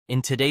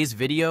In today's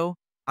video,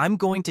 I'm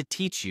going to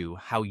teach you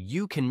how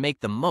you can make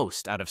the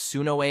most out of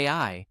Suno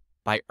AI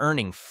by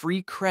earning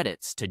free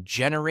credits to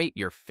generate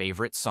your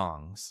favorite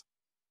songs.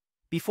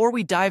 Before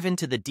we dive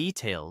into the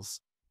details,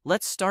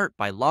 let's start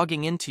by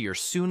logging into your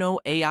Suno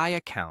AI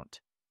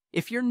account.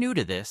 If you're new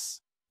to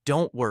this,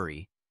 don't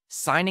worry.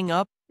 Signing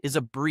up is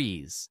a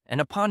breeze, and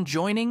upon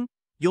joining,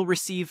 you'll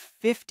receive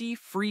 50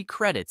 free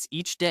credits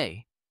each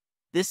day.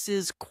 This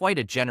is quite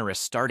a generous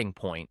starting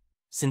point,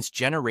 since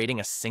generating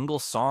a single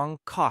song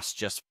costs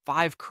just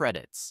 5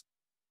 credits.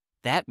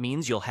 That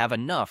means you'll have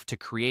enough to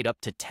create up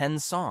to 10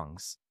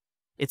 songs.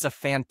 It's a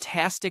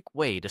fantastic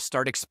way to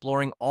start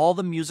exploring all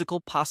the musical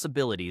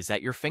possibilities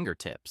at your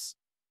fingertips.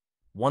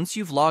 Once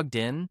you've logged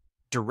in,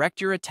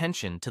 direct your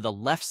attention to the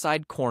left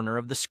side corner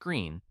of the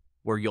screen,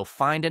 where you'll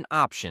find an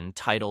option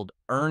titled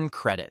Earn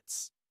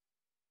Credits.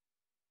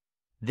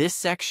 This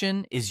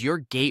section is your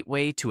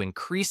gateway to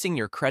increasing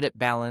your credit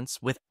balance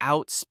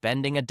without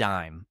spending a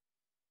dime.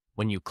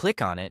 When you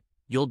click on it,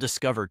 you'll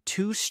discover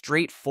 2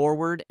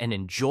 straightforward and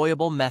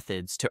enjoyable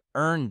methods to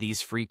earn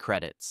these free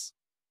credits.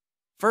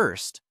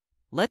 First,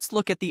 let's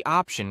look at the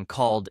option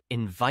called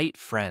Invite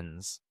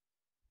Friends.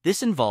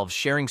 This involves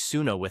sharing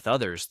Suno with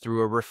others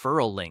through a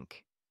referral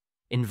link.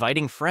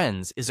 Inviting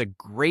friends is a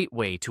great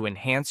way to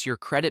enhance your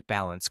credit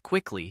balance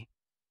quickly.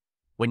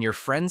 When your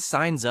friend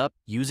signs up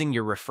using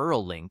your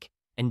referral link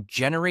and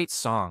generates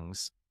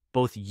songs,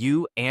 both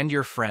you and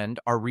your friend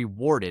are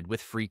rewarded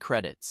with free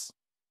credits.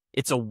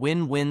 It's a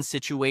win-win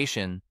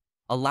situation,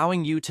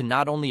 allowing you to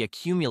not only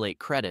accumulate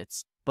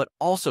credits, but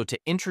also to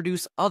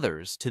introduce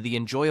others to the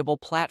enjoyable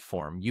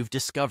platform you've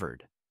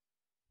discovered.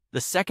 The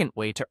second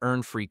way to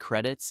earn free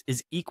credits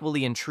is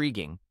equally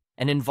intriguing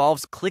and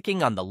involves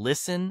clicking on the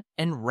Listen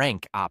and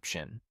Rank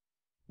option.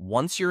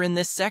 Once you're in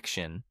this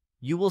section,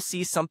 you will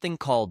see something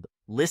called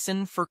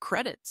Listen for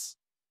Credits.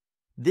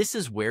 This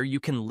is where you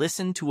can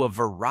listen to a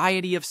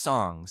variety of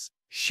songs,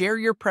 share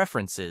your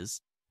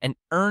preferences, and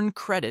earn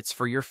credits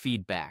for your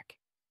feedback.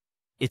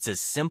 It's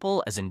as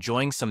simple as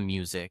enjoying some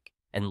music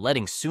and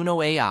letting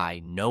Suno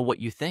AI know what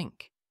you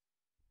think.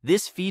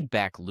 This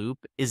feedback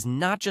loop is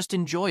not just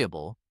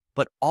enjoyable,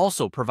 but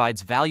also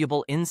provides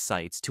valuable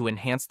insights to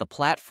enhance the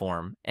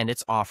platform and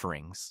its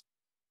offerings.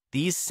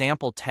 These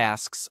sample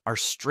tasks are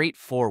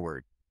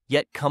straightforward,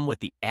 yet come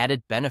with the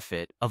added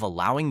benefit of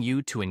allowing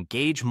you to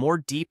engage more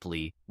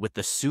deeply with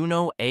the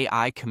Suno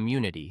AI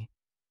community.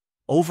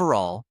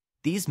 Overall,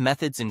 these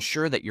methods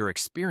ensure that your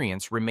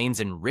experience remains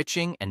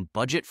enriching and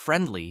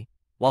budget-friendly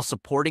while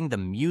supporting the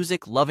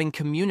music-loving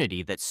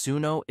community that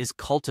Suno is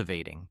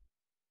cultivating.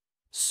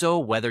 So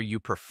whether you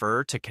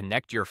prefer to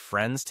connect your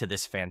friends to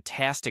this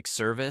fantastic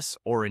service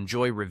or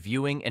enjoy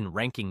reviewing and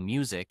ranking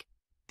music,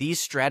 these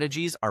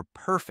strategies are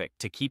perfect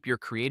to keep your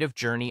creative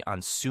journey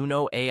on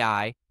Suno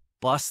AI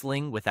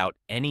bustling without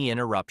any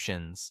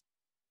interruptions.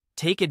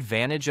 Take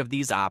advantage of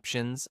these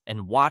options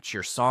and watch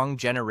your song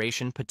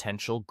generation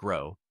potential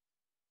grow.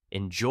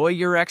 Enjoy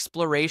your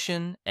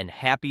exploration and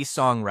happy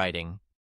songwriting!